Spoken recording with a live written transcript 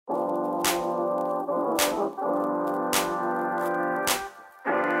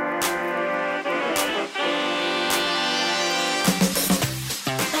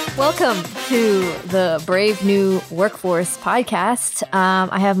Welcome to the Brave New Workforce podcast.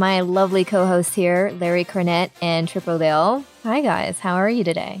 I have my lovely co-hosts here, Larry Cornett and Trip O'Dell. Hi, guys. How are you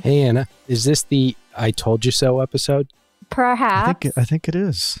today? Hey, Anna. Is this the I Told You So episode? Perhaps. I think it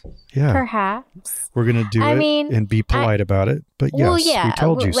is. Yeah. Perhaps. We're going to do and be polite about it. But yes, well, yeah, we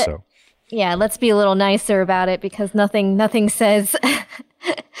told you so. Yeah, let's be a little nicer about it because nothing says...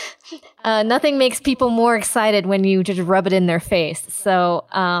 nothing makes people more excited when you just rub it in their face. So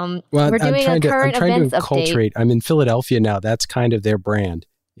we're doing a current events update. I'm in Philadelphia now. That's kind of their brand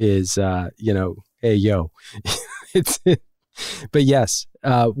is, hey, yo. But yes,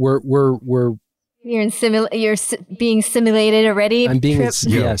 we're You're being simulated already. I'm being,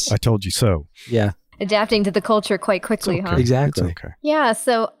 yes. I told you so. Yeah. Adapting to the culture quite quickly, okay. huh? Exactly. It's okay. Yeah.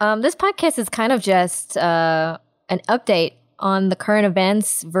 So this podcast is kind of just an update on the current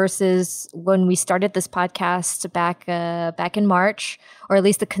events versus when we started this podcast back in March, or at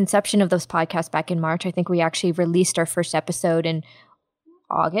least the conception of this podcast back in March. I think we actually released our first episode in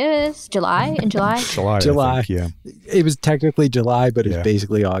July. July. I think, yeah. It was technically July, but it's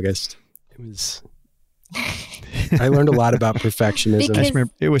basically August. It was. I learned a lot about perfectionism. I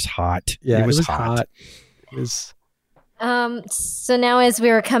remember it was hot. Yeah, it was hot. It was. So now as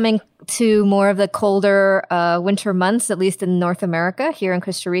we're coming to more of the colder winter months, at least in North America, here in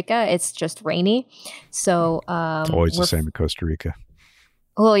Costa Rica, it's just rainy. So it's always the same in Costa Rica.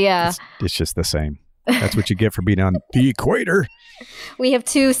 Well, yeah. It's just the same. That's what you get for being on the equator. We have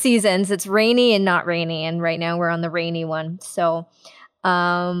two seasons. It's rainy and not rainy. And right now we're on the rainy one. So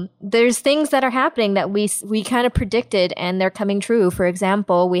there's things that are happening that we kind of predicted and they're coming true. For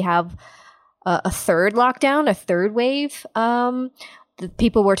example, we have a third lockdown, a third wave. The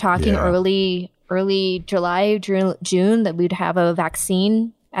people were talking early July, June that we'd have a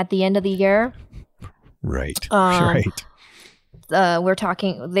vaccine at the end of the year. Right. Right. They were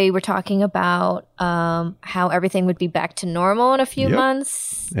talking about how everything would be back to normal in a few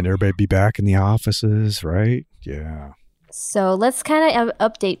months. And everybody'd be back in the offices, right? Yeah. So let's kind of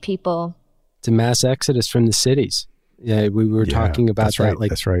update people. It's a mass exodus from the cities. Yeah, we were talking about that. Right,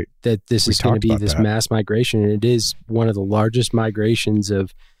 that's right. That this is going to be this mass migration, and it is one of the largest migrations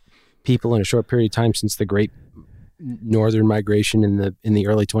of people in a short period of time since the Great Northern Migration in the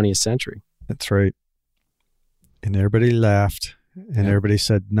early 20th century. That's right. And everybody laughed, and everybody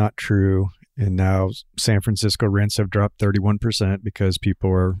said not true. And now San Francisco rents have dropped 31% because people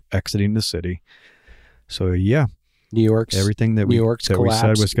are exiting the city. So everything that we said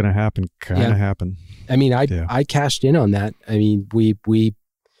was going to happen kind of happened. I mean, I cashed in on that. I mean, we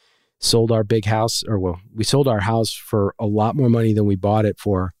sold our big house, we sold our house for a lot more money than we bought it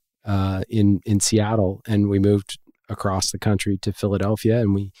for in Seattle, and we moved across the country to Philadelphia,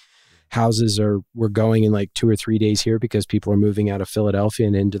 and we're going in like 2 or 3 days here because people are moving out of Philadelphia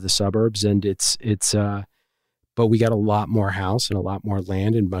and into the suburbs, and but we got a lot more house and a lot more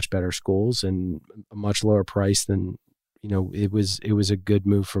land and much better schools and a much lower price than, it was a good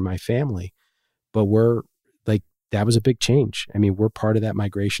move for my family. But that was a big change. I mean, we're part of that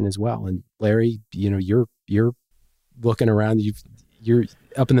migration as well. And Larry, you're looking around, you're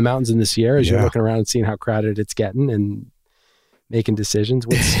up in the mountains in the Sierras, you're looking around and seeing how crowded it's getting and making decisions.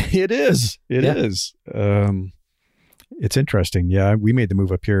 It is. It's interesting. Yeah. We made the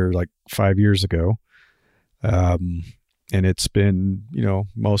move up here like 5 years ago. And it's been,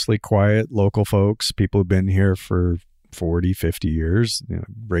 mostly quiet, local folks. People have been here for 40, 50 years,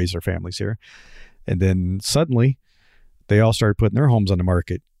 raised their families here. And then suddenly they all started putting their homes on the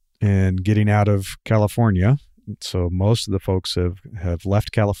market and getting out of California. So most of the folks have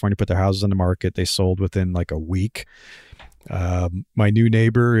left California, put their houses on the market. They sold within like a week. My new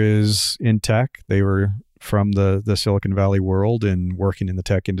neighbor is in tech. They were from the Silicon Valley world and working in the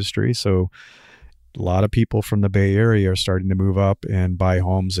tech industry. So a lot of people from the Bay Area are starting to move up and buy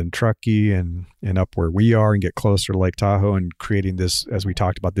homes in Truckee and up where we are and get closer to Lake Tahoe and creating this, as we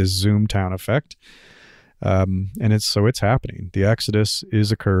talked about, this Zoom town effect. And it's happening. The exodus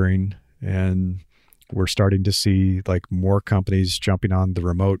is occurring, and we're starting to see like more companies jumping on the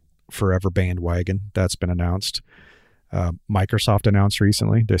remote forever bandwagon. That's been announced. Microsoft announced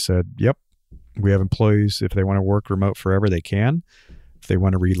recently, they said, yep, we have employees, if they want to work remote forever, they can. If they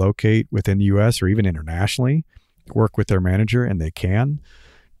want to relocate within the U.S. or even internationally, work with their manager, and they can.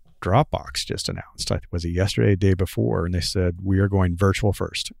 Dropbox just announced, was it yesterday, the day before, and they said, we are going virtual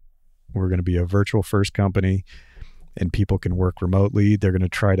first. We're going to be a virtual first company, and people can work remotely. They're going to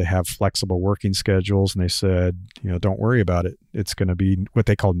try to have flexible working schedules. And they said, don't worry about it. It's going to be what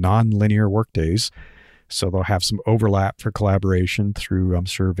they call non-linear work days. So they'll have some overlap for collaboration through, I'm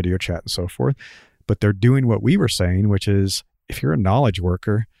sure, video chat and so forth. But they're doing what we were saying, which is, if you're a knowledge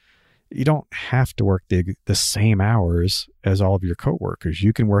worker, you don't have to work the same hours as all of your coworkers.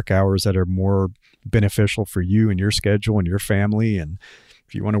 You can work hours that are more beneficial for you and your schedule and your family. And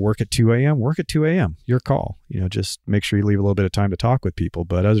if you want to work at 2 a.m., work at 2 a.m. Your call. Just make sure you leave a little bit of time to talk with people.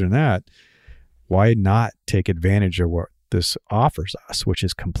 But other than that, why not take advantage of what this offers us, which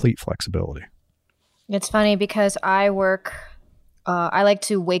is complete flexibility? It's funny because I like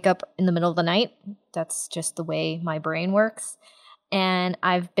to wake up in the middle of the night. That's just the way my brain works. And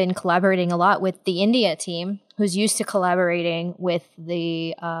I've been collaborating a lot with the India team, who's used to collaborating with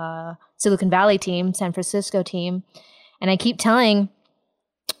the Silicon Valley team, San Francisco team. And I keep telling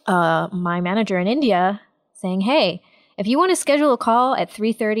my manager in India, saying, hey, if you want to schedule a call at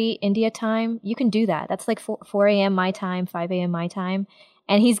 3:30 India time, you can do that. That's like 4 a.m. my time, 5 a.m. my time.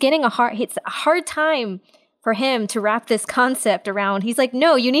 And he's getting it's a hard time for him to wrap this concept around. He's like,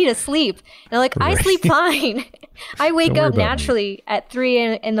 no, you need to sleep. And I'm like, right. I sleep fine. I wake up naturally at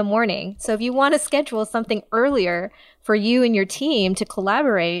 3 in the morning. So if you want to schedule something earlier for you and your team to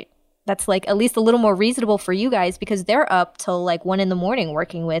collaborate, that's like at least a little more reasonable for you guys, because they're up till like 1 in the morning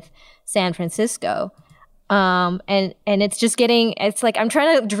working with San Francisco. And it's like, I'm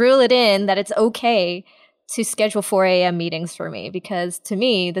trying to drill it in that it's okay to schedule 4 a.m. meetings for me, because to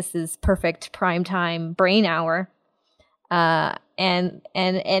me, this is perfect prime time brain hour. And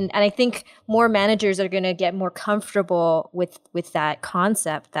I think more managers are going to get more comfortable with that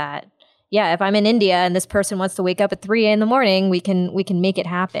concept that, yeah, if I'm in India and this person wants to wake up at 3 in the morning, we can make it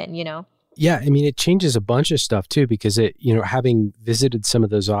happen, Yeah. I mean, it changes a bunch of stuff too, because having visited some of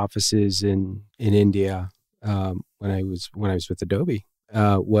those offices in India, when I was with Adobe,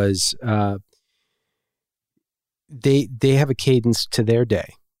 they have a cadence to their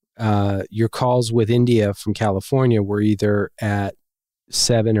day. Your calls with India from California were either at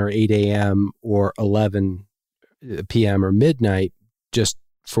 7 or 8 a.m. or 11 p.m. or midnight, just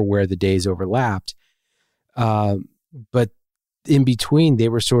for where the days overlapped. But in between, they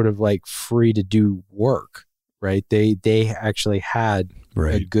were sort of like free to do work, right? They actually had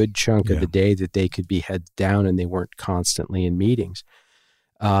a good chunk of the day that they could be heads down, and they weren't constantly in meetings.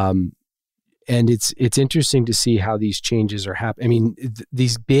 And it's interesting to see how these changes are happening. I mean,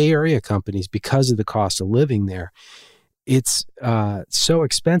 these Bay Area companies, because of the cost of living there, it's so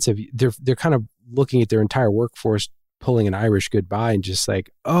expensive. They're kind of looking at their entire workforce, pulling an Irish goodbye, and just like,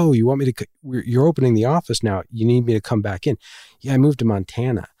 oh, you want me to? You're opening the office now. You need me to come back in? Yeah, I moved to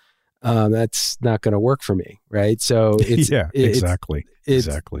Montana. That's not going to work for me, right? So exactly.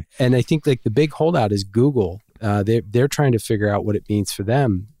 And I think like the big holdout is Google. They're trying to figure out what it means for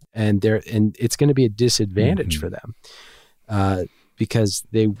them. And it's going to be a disadvantage for them because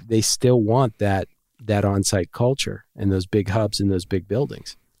they still want that on-site culture and those big hubs and those big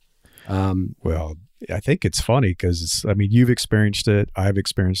buildings. Well, I think it's funny because you've experienced it, I've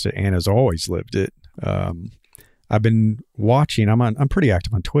experienced it, Anna's always lived it. I've been watching. I'm pretty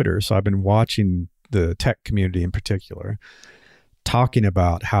active on Twitter, so I've been watching the tech community in particular, talking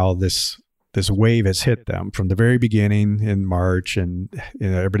about how this wave has hit them from the very beginning in March, and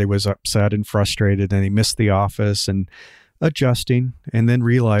everybody was upset and frustrated, and they missed the office and adjusting, and then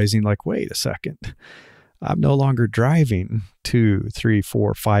realizing like, wait a second, I'm no longer driving 2, 3,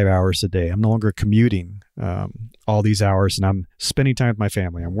 4, 5 hours a day. I'm no longer commuting all these hours, and I'm spending time with my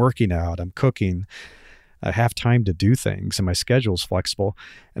family. I'm working out, I'm cooking, I have time to do things, and my schedule's flexible.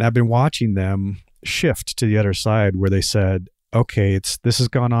 And I've been watching them shift to the other side where they said, okay, this has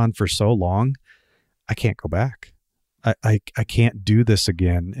gone on for so long, I can't go back. I can't do this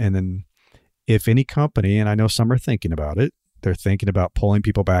again. And then if any company, and I know some are thinking about it, they're thinking about pulling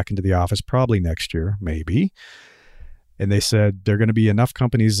people back into the office probably next year, maybe. And they said there are going to be enough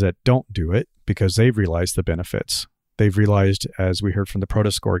companies that don't do it because they've realized the benefits. They've realized, as we heard from the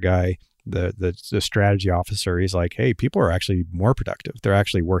Protoscore guy, the strategy officer, he's like, hey, people are actually more productive. They're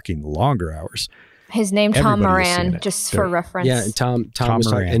actually working longer hours. His name, Tom Moran, just for reference. Yeah, Tom was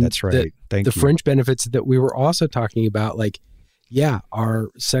talking, Moran, that's right. Thank you. The fringe benefits that we were also talking about, like, yeah, our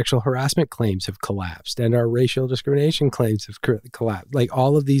sexual harassment claims have collapsed and our racial discrimination claims have collapsed. Like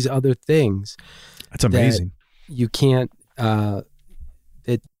all of these other things. That's amazing. That you can't. That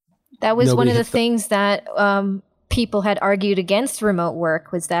was one of the things that people had argued against remote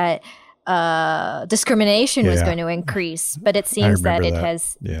work, was that discrimination was going to increase, but it seems that it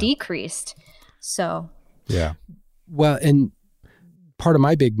has decreased. So, yeah. Well, and part of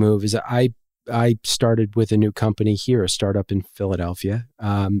my big move is that I started with a new company here, a startup in Philadelphia,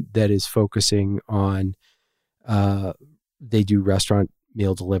 that is focusing on, they do restaurant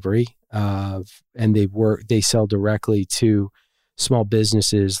meal delivery, and they sell directly to small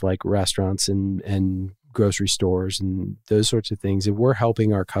businesses like restaurants and grocery stores and those sorts of things. And we're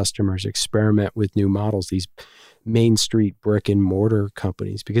helping our customers experiment with new models, these Main Street brick and mortar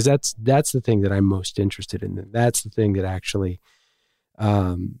companies, because that's the thing that I'm most interested in. That's the thing that actually,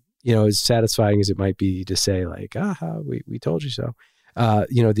 as satisfying as it might be to say like, we told you so.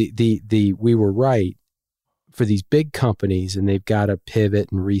 We were right for these big companies, and they've got to pivot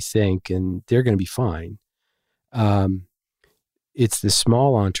and rethink, and they're going to be fine. It's the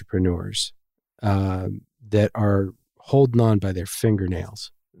small entrepreneurs that are holding on by their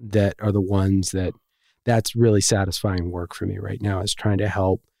fingernails that are the ones that's really satisfying work for me right now, is trying to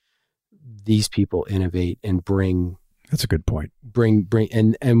help these people innovate and bring. That's a good point. Bring,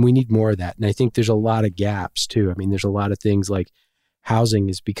 and we need more of that. And I think there's a lot of gaps too. I mean, there's a lot of things like housing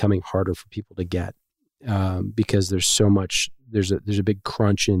is becoming harder for people to get because there's so much, there's a big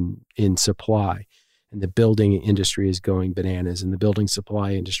crunch in supply, and the building industry is going bananas, and the building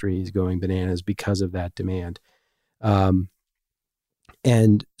supply industry is going bananas because of that demand.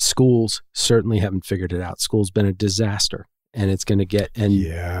 And schools certainly haven't figured it out. School's been a disaster, and it's going to get, in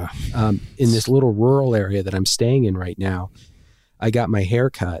this little rural area that I'm staying in right now, I got my hair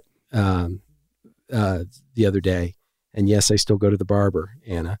cut the other day. And yes, I still go to the barber,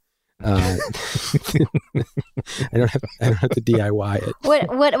 Anna. I don't have to DIY it.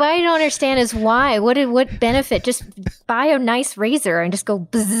 What I don't understand is why. What benefit? Just buy a nice razor and just go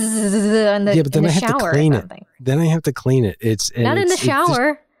bzzz on the, but then in the I have shower to clean or it. something. Then I have to clean it. It's not in the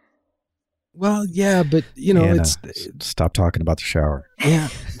shower. Well, yeah, but Anna, stop talking about the shower. Yeah,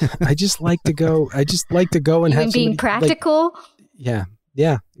 I just like to go. And have being practical. Yeah,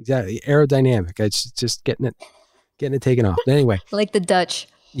 exactly. Aerodynamic. I just getting it taken off. But anyway, like the Dutch.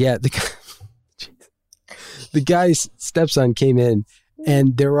 Yeah, the guy's stepson came in,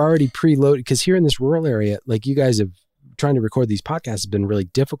 and they're already preloaded, because here in this rural area, like you guys have trying to record these podcasts has been really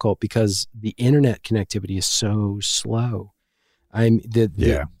difficult because the internet connectivity is so slow.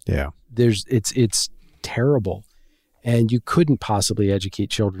 It's terrible, and you couldn't possibly educate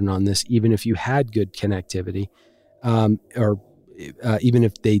children on this even if you had good connectivity, or even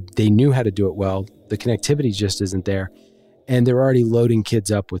if they knew how to do it well. The connectivity just isn't there. And they're already loading kids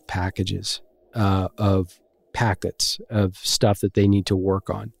up with packages of packets of stuff that they need to work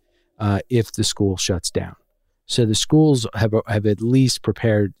on if the school shuts down. So the schools have at least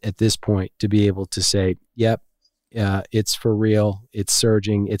prepared at this point to be able to say, yep, it's for real. It's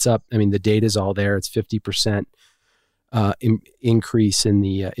surging. It's up. I mean, the data's all there. It's 50% increase in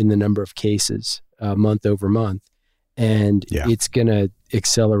the number of cases month over month. And it's going to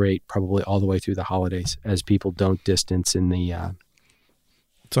accelerate probably all the way through the holidays as people don't distance in the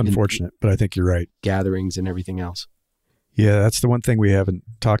it's unfortunate, but I think you're right. Gatherings and everything else. Yeah, that's the one thing we haven't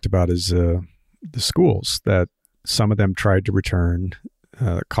talked about is the schools, that some of them tried to return.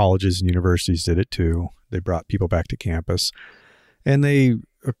 Colleges and universities did it too. They brought people back to campus, and they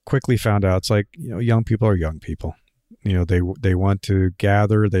quickly found out it's like, young people are young people. They want to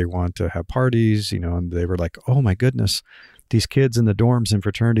gather, they want to have parties, and they were like, oh my goodness, these kids in the dorms and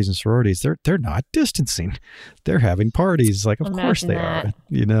fraternities and sororities, they're not distancing. They're having parties. Like, of course they are,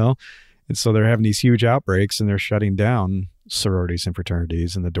 And so they're having these huge outbreaks, and they're shutting down sororities and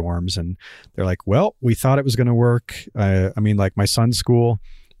fraternities and the dorms. And they're like, well, we thought it was going to work. I mean, like my son's school,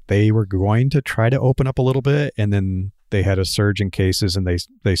 they were going to try to open up a little bit, and then they had a surge in cases, and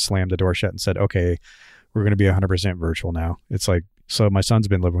they slammed the door shut and said, okay, we're going to be 100% virtual now. It's like, so my son's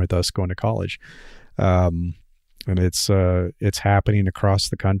been living with us going to college. And it's happening across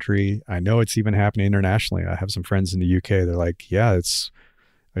the country. I know it's even happening internationally. I have some friends in the UK. They're like, yeah,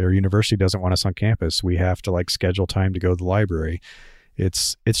 our university doesn't want us on campus. We have to schedule time to go to the library.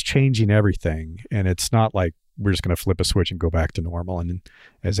 It's changing everything. And it's not like we're just going to flip a switch and go back to normal. And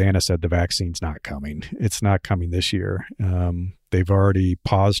as Anna said, the vaccine's not coming. It's not coming this year. They've already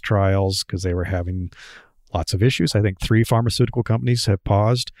paused trials because they were having lots of issues. I think 3 pharmaceutical companies have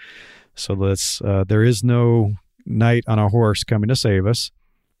paused. So there is no knight on a horse coming to save us.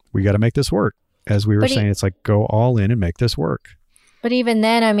 We got to make this work. As we were saying, it's like, go all in and make this work. But even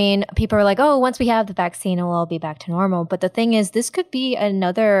then, I mean, people are like, oh, once we have the vaccine, it'll all be back to normal. But the thing is, this could be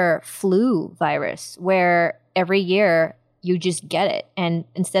another flu virus where every year you just get it. And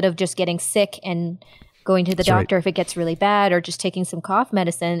instead of just getting sick and going to the doctor if it gets really bad, or just taking some cough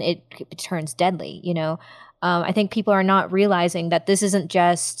medicine, it turns deadly, I think people are not realizing that this isn't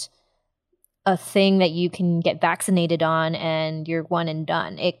just a thing that you can get vaccinated on and you're one and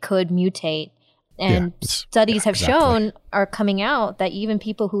done. It could mutate. And studies have shown, are coming out, that even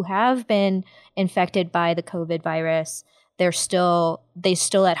people who have been infected by the COVID virus, they're still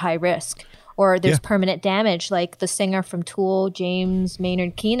at high risk, or there's permanent damage. Like the singer from Tool, James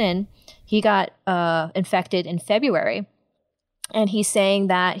Maynard Keenan, he got infected in February. And he's saying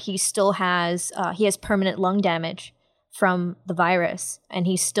that he still has permanent lung damage from the virus. And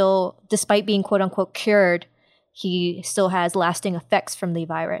he's still, despite being quote unquote cured, he still has lasting effects from the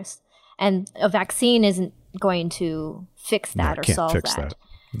virus. And a vaccine isn't going to fix that or solve that.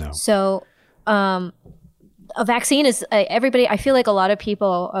 No. So a vaccine is everybody. I feel like a lot of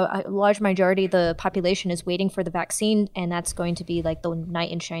people, a large majority of the population is waiting for the vaccine, and that's going to be like the knight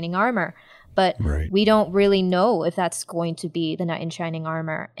in shining armor. But we don't really know if that's going to be the knight in shining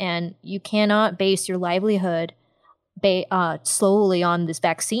armor. And you cannot base your livelihood slowly on this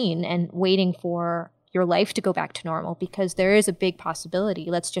vaccine and waiting for your life to go back to normal, because there is a big possibility.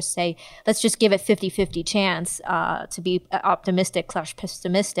 Let's just give it 50-50 chance to be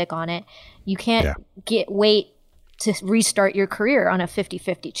optimistic/pessimistic on it. You can't wait to restart your career on a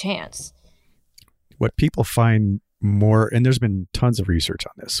 50-50 chance. What people find more, and there's been tons of research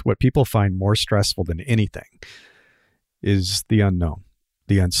on this, what people find more stressful than anything is the unknown,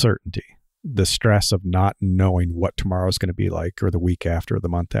 the uncertainty, the stress of not knowing what tomorrow's going to be like, or the week after, or the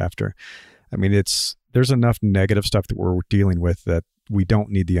month after. I mean, there's enough negative stuff that we're dealing with that we don't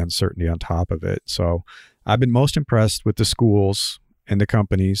need the uncertainty on top of it. So I've been most impressed with the schools and the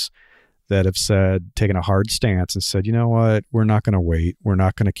companies that have taken a hard stance and said, you know what, we're not going to wait. We're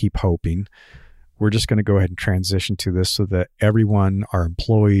not going to keep hoping. We're just going to go ahead and transition to this so that everyone, our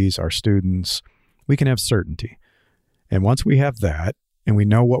employees, our students, we can have certainty. And once we have that and we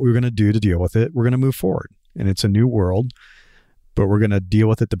know what we're going to do to deal with it, we're going to move forward. And it's a new world, but we're going to deal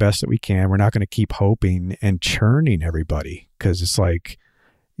with it the best that we can. We're not going to keep hoping and churning everybody, because it's like,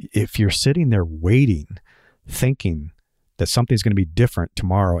 if you're sitting there waiting, thinking that something's going to be different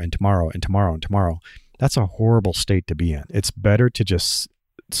tomorrow and tomorrow and tomorrow and tomorrow, that's a horrible state to be in. It's better to just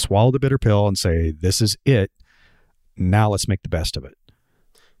swallow the bitter pill and say, this is it. Now let's make the best of it.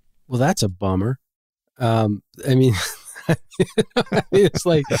 Well, that's a bummer. I mean, it's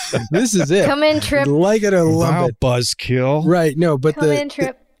like, this is it. Come in, Trip. Like it or love it. Buzzkill. Right. No, but Come in,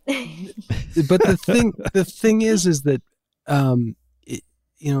 Trip. But the thing is that,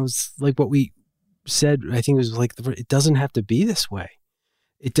 it's like what we said, I think it was like, it doesn't have to be this way.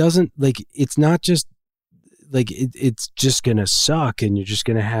 It doesn't, like, it's not just like, it's just going to suck and you're just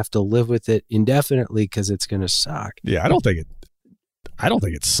going to have to live with it indefinitely because it's going to suck. Yeah. I don't think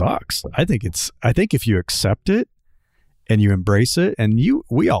it sucks. I think if you accept it and you embrace it, and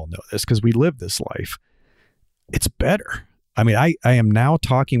we all know this because we live this life, it's better. I mean, I am now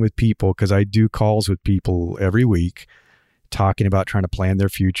talking with people, because I do calls with people every week, talking about trying to plan their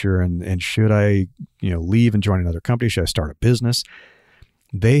future and should I, leave and join another company? Should I start a business?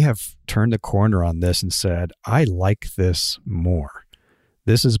 They have turned the corner on this and said, I like this more.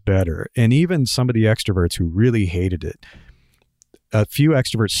 This is better. And even some of the extroverts who really hated it, a few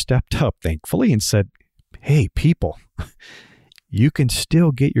extroverts stepped up, thankfully, and said, hey, people, you can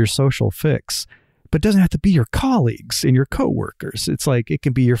still get your social fix, but it doesn't have to be your colleagues and your coworkers. It's like, it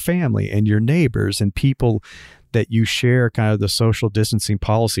can be your family and your neighbors and people that you share kind of the social distancing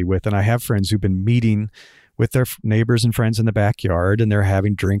policy with. And I have friends who've been meeting with their neighbors and friends in the backyard, and they're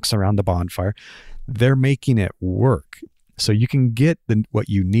having drinks around the bonfire. They're making it work. So you can get what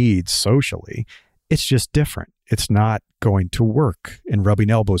you need socially. It's just different. It's not going to work and rubbing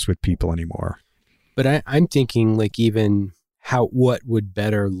elbows with people anymore. But I'm thinking, like, even what would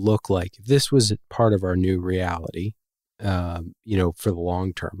better look like if this was part of our new reality, for the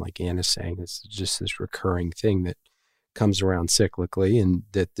long term, like Anna's saying, it's just this recurring thing that comes around cyclically, and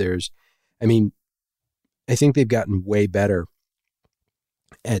that I think they've gotten way better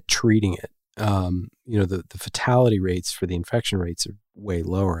at treating it. The fatality rates for the infection rates are way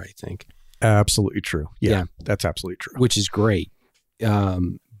lower, I think. Absolutely true. Yeah, that's absolutely true. Which is great.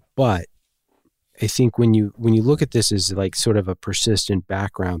 But I think when you look at this as like sort of a persistent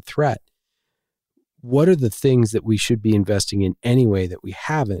background threat, what are the things that we should be investing in anyway that we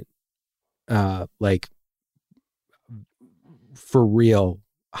haven't, like for real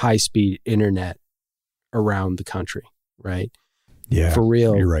high-speed internet around the country, right? Yeah, for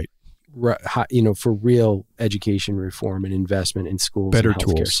real. You're right. For real education reform and investment in schools, better and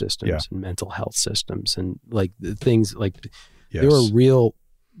healthcare tools, systems, and mental health systems, and like the things like yes. There are real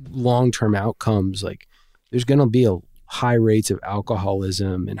long-term outcomes. Like there's going to be high rates of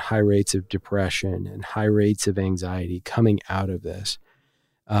alcoholism and high rates of depression and high rates of anxiety coming out of this.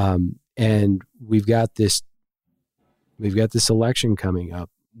 And we've got this election coming up.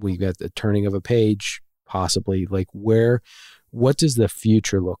 We've got the turning of a page, possibly. Like what does the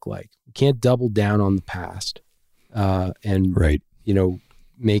future look like? We can't double down on the past. And right.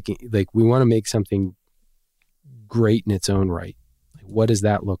 Making, like, we want to make something great in its own right. Like, what does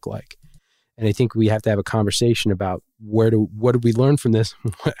that look like? And I think we have to have a conversation about what do we learn from this?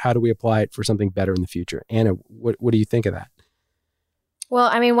 How do we apply it for something better in the future? Anna, what do you think of that? Well,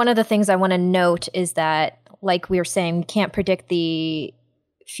 I mean, one of the things I want to note is that, like we were saying, we can't predict the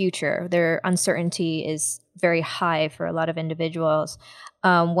future. Their uncertainty is very high for a lot of individuals.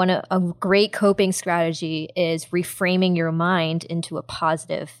 A great coping strategy is reframing your mind into a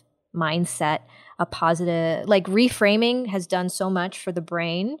positive mindset. Like reframing has done so much for the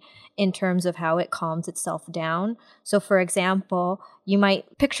brain in terms of how it calms itself down. So for example, you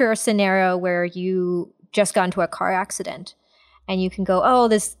might picture a scenario where you just got into a car accident and you can go, oh,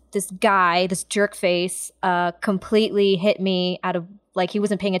 this guy, this jerk face, completely hit me out of, like, he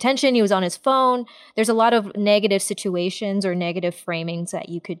wasn't paying attention. He was on his phone. There's a lot of negative situations or negative framings that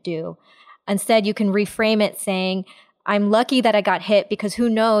you could do. Instead, you can reframe it saying, I'm lucky that I got hit, because who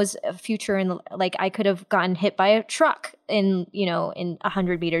knows a future like I could have gotten hit by a truck in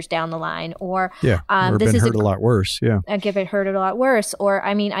 100 meters down the line, or or this been is hurt a lot worse. Yeah, I get it hurt a lot worse, or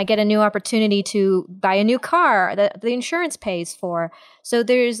I mean, I get a new opportunity to buy a new car that the insurance pays for. So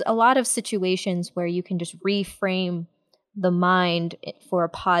there's a lot of situations where you can just reframe the mind for a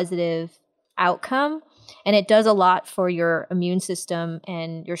positive outcome, and it does a lot for your immune system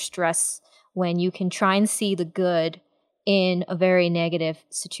and your stress when you can try and see the good in a very negative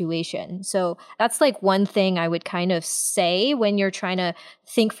situation. So that's like one thing I would kind of say when you're trying to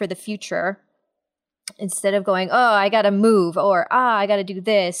think for the future, instead of going, oh, I got to move, or I got to do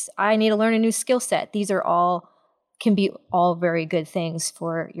this, I need to learn a new skill set. These can be all very good things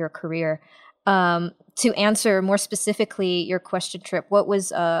for your career. To answer more specifically your question, Trip, what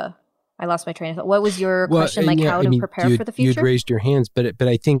was I lost my train of thought. What was your question? Like, how to prepare for the future? You'd raised your hands, but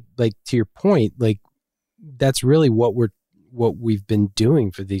I think, like, to your point, like, that's really what we've been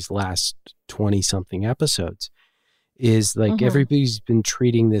doing for these last 20 something episodes, is like everybody's been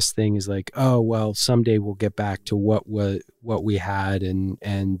treating this thing as like, oh, well, someday we'll get back to what we had, and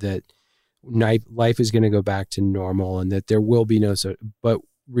that life is going to go back to normal, and that there will be but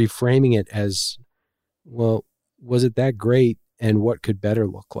reframing it as, well, was it that great, and what could better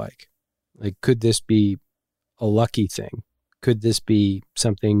look like? Like, could this be a lucky thing? Could this be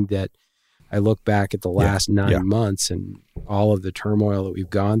something that I look back at the last 9 months and all of the turmoil that we've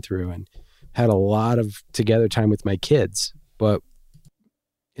gone through, and had a lot of together time with my kids, and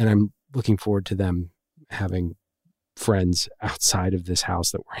I'm looking forward to them having friends outside of this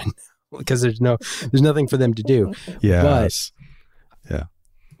house that we're in, because there's nothing for them to do. Yes. But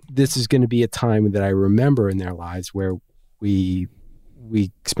this is going to be a time that I remember in their lives where we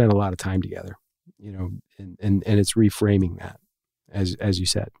spent a lot of time together, and it's reframing that, as you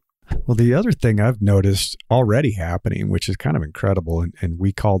said. Well, the other thing I've noticed already happening, which is kind of incredible, and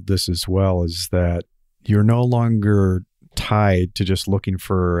we called this as well, is that you're no longer tied to just looking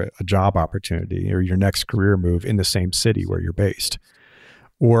for a job opportunity or your next career move in the same city where you're based,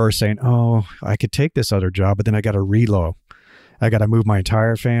 or saying, oh, I could take this other job, but then I got to reload. I got to move my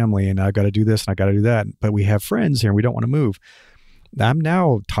entire family, and I got to do this and I got to do that. But we have friends here and we don't want to move. I'm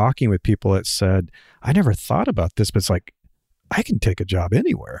now talking with people that said, I never thought about this, but it's like, I can take a job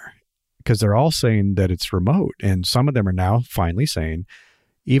anywhere, because they're all saying that it's remote. And some of them are now finally saying,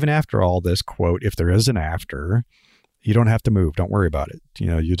 even after all this, quote, if there is an after, you don't have to move. Don't worry about it.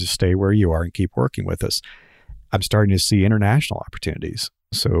 You just stay where you are and keep working with us. I'm starting to see international opportunities.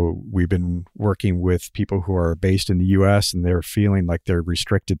 So we've been working with people who are based in the U.S. and they're feeling like they're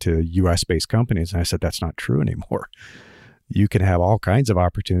restricted to U.S.-based companies. And I said, that's not true anymore. You can have all kinds of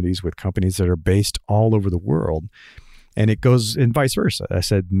opportunities with companies that are based all over the world. And it goes in vice versa. I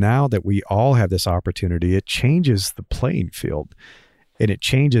said, now that we all have this opportunity, it changes the playing field, and it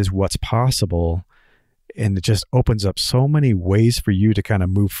changes what's possible. And it just opens up so many ways for you to kind of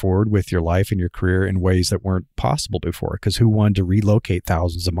move forward with your life and your career in ways that weren't possible before. Because who wanted to relocate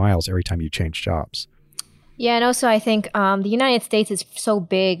thousands of miles every time you change jobs? Yeah, and also I think the United States is so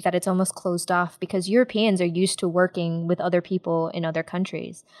big that it's almost closed off, because Europeans are used to working with other people in other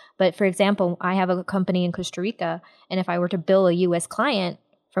countries. But for example, I have a company in Costa Rica, and if I were to bill a U.S. client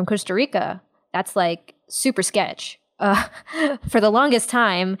from Costa Rica, that's like super sketch. For the longest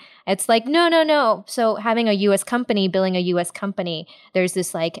time, it's like, no. So having a U.S. company billing a U.S. company, there's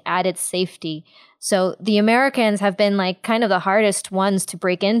this like added safety. So the Americans have been like kind of the hardest ones to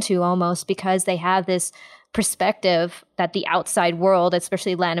break into, almost, because they have this perspective that the outside world,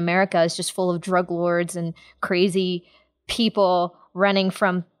 especially Latin America, is just full of drug lords and crazy people running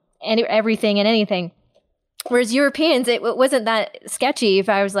from everything and anything. Whereas Europeans, it wasn't that sketchy. If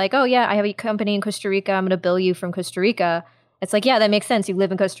I was like, oh yeah, I have a company in Costa Rica, I'm going to bill you from Costa Rica. It's like, yeah, that makes sense. You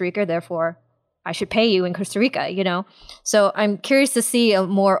live in Costa Rica, therefore I should pay you in Costa Rica, you know? So I'm curious to see a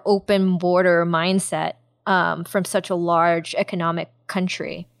more open border mindset from such a large economic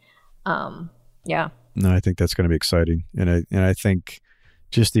country. Yeah. No, I think that's going to be exciting. And I think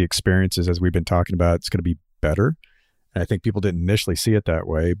just the experiences, as we've been talking about, it's going to be better. And I think people didn't initially see it that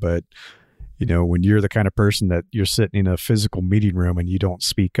way, but you know, when you're the kind of person that you're sitting in a physical meeting room and you don't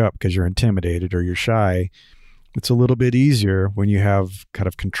speak up because you're intimidated or you're shy, it's a little bit easier when you have kind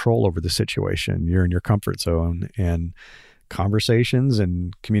of control over the situation. You're in your comfort zone, and conversations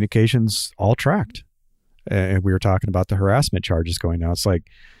and communications all tracked. And we were talking about the harassment charges going out. It's like,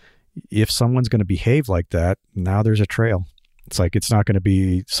 if someone's going to behave like that, now there's a trail. It's like, it's not going to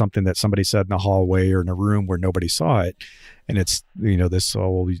be something that somebody said in a hallway or in a room where nobody saw it. And it's, you know, this,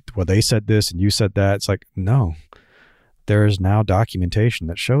 oh, well, they said this and you said that. It's like, no, there is now documentation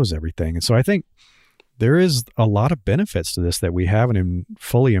that shows everything. And so I think there is a lot of benefits to this that we haven't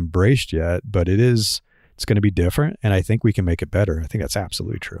fully embraced yet, but it's going to be different. And I think we can make it better. I think that's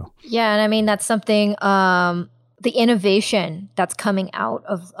absolutely true. Yeah. And I mean, that's something, the innovation that's coming out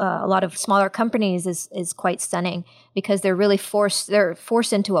of a lot of smaller companies is quite stunning, because they're really forced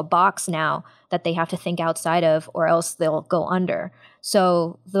into a box now that they have to think outside of, or else they'll go under.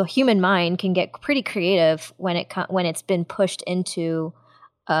 So the human mind can get pretty creative when it's been pushed into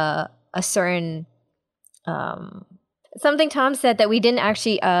a certain something Tom said that we didn't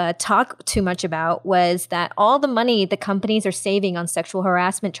actually talk too much about was that all the money the companies are saving on sexual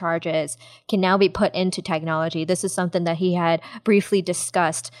harassment charges can now be put into technology. This is something that he had briefly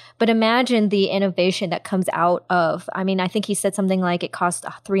discussed. But imagine the innovation that comes out of, I mean, I think he said something like it cost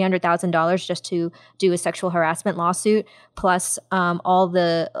 $300,000 just to do a sexual harassment lawsuit, plus all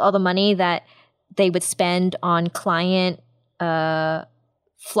the money that they would spend on client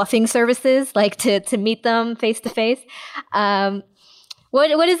fluffing services, like to meet them face to face.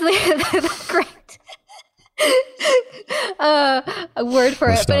 What is the great a word for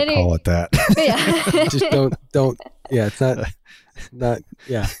Let's it? But not anyway, call it that. Yeah. Just don't. Yeah, it's not.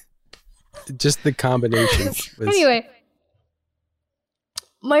 Yeah, just the combination. Anyway,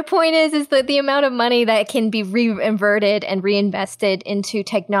 my point is that the amount of money that can be reinverted and reinvested into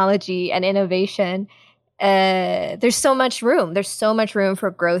technology and innovation. There's so much room. There's so much room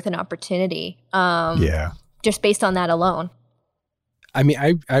for growth and opportunity. Yeah. Just based on that alone. I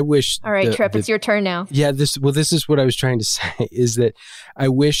mean, I wish. All right, Trip, it's your turn now. Yeah. This is what I was trying to say, is that I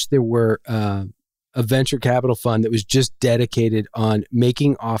wish there were a venture capital fund that was just dedicated on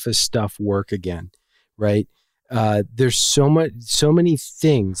making office stuff work again. Right. There's so many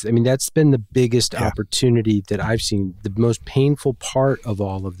things. I mean, that's been the biggest opportunity that I've seen. The most painful part of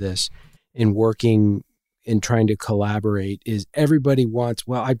all of this in working and trying to collaborate is everybody wants,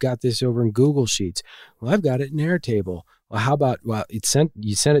 well, I've got this over in Google Sheets. Well, I've got it in Airtable. Well, how about,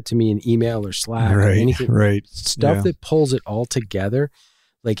 you sent it to me in email or Slack or anything. Right. Stuff that pulls it all together,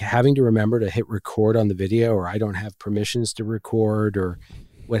 like having to remember to hit record on the video, or I don't have permissions to record or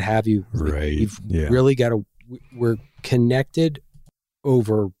what have you. Right. We've really got to, we're connected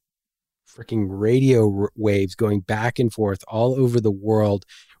over freaking radio waves going back and forth all over the world.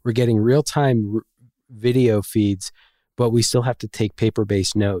 We're getting real-time video feeds, but we still have to take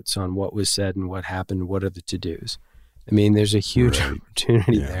paper-based notes on what was said and what happened, what are the to-dos. I mean, there's a huge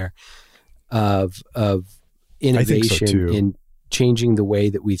opportunity there of innovation in changing the way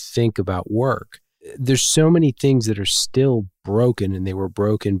that we think about work. There's so many things that are still broken, and they were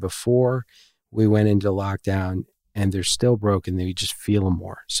broken before we went into lockdown, and they're still broken. They just feel them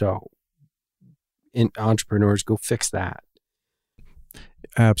more. So entrepreneurs, go fix that.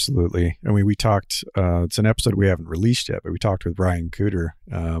 Absolutely. I mean, we talked, it's an episode we haven't released yet, but we talked with Ryan Cooter,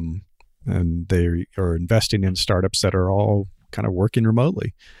 and they are investing in startups that are all kind of working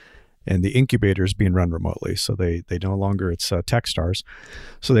remotely, and the incubator is being run remotely. So they no longer, it's Techstars.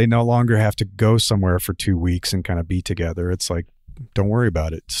 So they no longer have to go somewhere for 2 weeks and kind of be together. It's like, don't worry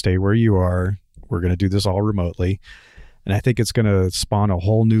about it. Stay where you are. We're going to do this all remotely. And I think it's going to spawn a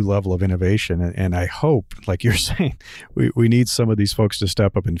whole new level of innovation. And I hope, like you're saying, we need some of these folks to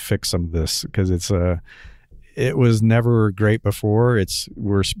step up and fix some of this, because it was never great before.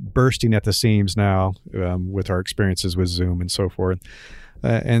 We're bursting at the seams now with our experiences with Zoom and so forth.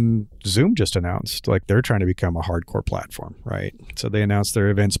 And Zoom just announced, like, they're trying to become a hardcore platform, right? So they announced their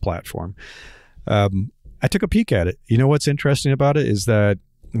events platform. I took a peek at it. You know what's interesting about it is that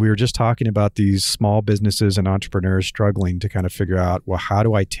we were just talking about these small businesses and entrepreneurs struggling to kind of figure out, well, how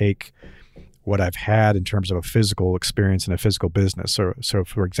do I take what I've had in terms of a physical experience in a physical business? So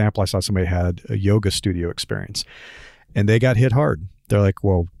for example, I saw somebody had a yoga studio experience and they got hit hard. They're like,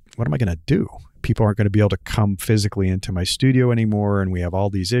 well, what am I going to do? people aren't going to be able to come physically into my studio anymore. And we have all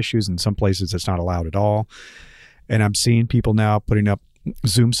these issues. In some places, it's not allowed at all. And I'm seeing people now putting up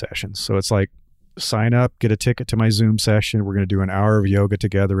Zoom sessions. So it's like, sign up, get a ticket to my Zoom session. We're going to do an hour of yoga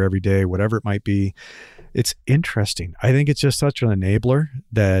together every day, whatever it might be. It's interesting. I think it's just such an enabler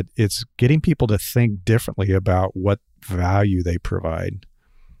that it's getting people to think differently about what value they provide.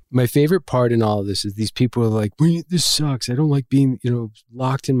 My favorite part in all of this is these people are like, this sucks. I don't like being,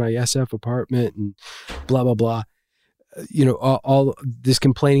 locked in my SF apartment and blah, blah, blah. All this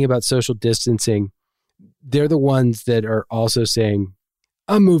complaining about social distancing. They're the ones that are also saying,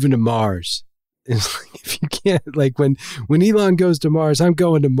 I'm moving to Mars. It's like, if you can't, like when Elon goes to Mars, I'm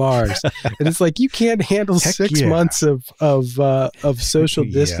going to Mars. And it's like, you can't handle 6 months of social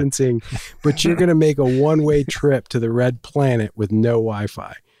distancing, but you're going to make a one-way trip to the red planet with no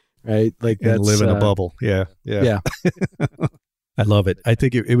Wi-Fi, right? Like and that's, live in a bubble. Yeah. I love it. I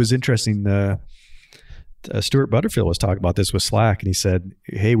think it was interesting. Stuart Butterfield was talking about this with Slack, and he said,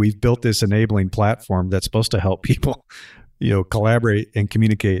 hey, we've built this enabling platform that's supposed to help people collaborate and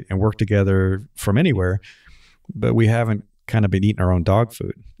communicate and work together from anywhere, but we haven't kind of been eating our own dog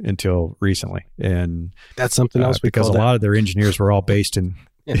food until recently. And that's something else because a lot of their engineers were all based in,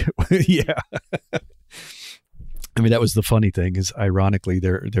 yeah. I mean, that was the funny thing is, ironically,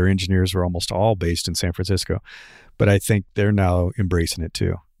 their engineers were almost all based in San Francisco, but I think they're now embracing it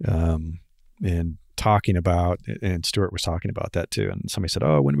too. And talking about, and Stuart was talking about that too. And somebody said,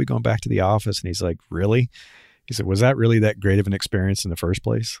 oh, when are we going back to the office? And he's like, really? He said, was that really that great of an experience in the first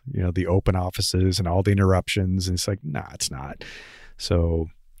place? The open offices and all the interruptions. And it's like, nah, it's not. So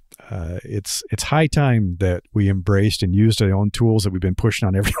it's high time that we embraced and used our own tools that we've been pushing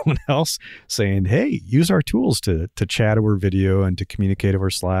on everyone else, saying, hey, use our tools to chat over video and to communicate over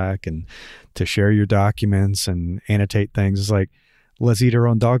Slack and to share your documents and annotate things. It's like, let's eat our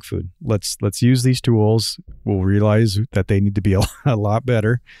own dog food. Let's use these tools. We'll realize that they need to be a lot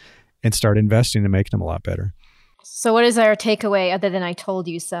better and start investing and making them a lot better. So what is our takeaway other than I told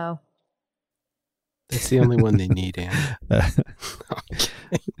you so? That's the only one they need, Anne.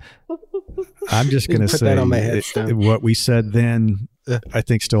 I'm just going to say that on my headstone. What we said then, I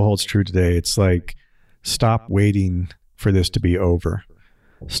think still holds true today. It's like, stop waiting for this to be over.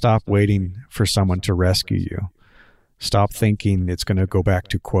 Stop waiting for someone to rescue you. Stop thinking it's going to go back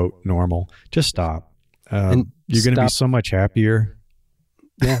to, quote, normal. Just stop. You're going to be so much happier.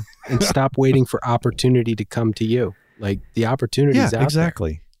 Yeah. And stop waiting for opportunity to come to you. Like the opportunities out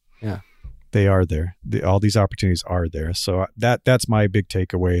exactly. there. Yeah. They are there. All these opportunities are there. So that's my big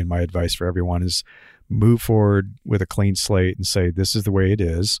takeaway and my advice for everyone is move forward with a clean slate and say, this is the way it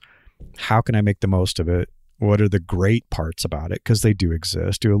is. How can I make the most of it? What are the great parts about it? Because they do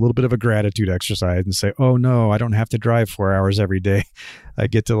exist. Do a little bit of a gratitude exercise and say, oh no, I don't have to drive 4 hours every day. I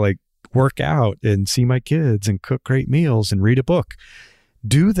get to work out and see my kids and cook great meals and read a book.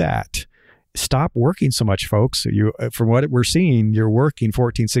 Do that. Stop working so much, folks. From what we're seeing, you're working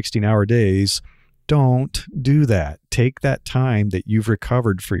 14, 16-hour days. Don't do that. Take that time that you've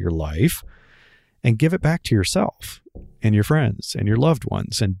recovered for your life and give it back to yourself and your friends and your loved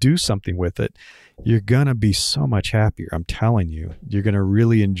ones and do something with it. You're going to be so much happier. I'm telling you, you're going to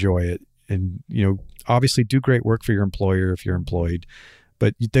really enjoy it. And, obviously do great work for your employer if you're employed,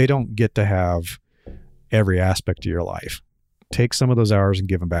 but they don't get to have every aspect of your life. Take some of those hours and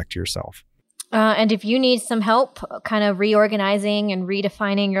give them back to yourself. And if you need some help kind of reorganizing and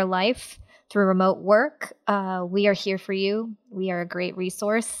redefining your life through remote work, we are here for you. We are a great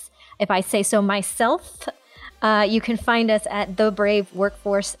resource. If I say so myself, you can find us at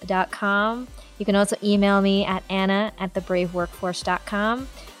thebraveworkforce.com. You can also email me at anna@thebraveworkforce.com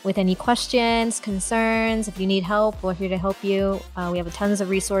with any questions, concerns. If you need help, we're here to help you. We have tons of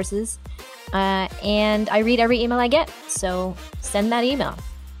resources. And I read every email I get. So send that email.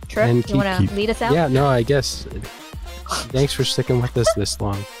 Trip, you want to lead us out? Yeah, no, I guess. Thanks for sticking with us this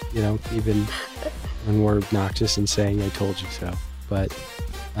long, even when we're obnoxious and saying I told you so. But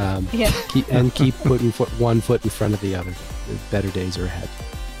keep putting one foot in front of the other. The better days are ahead.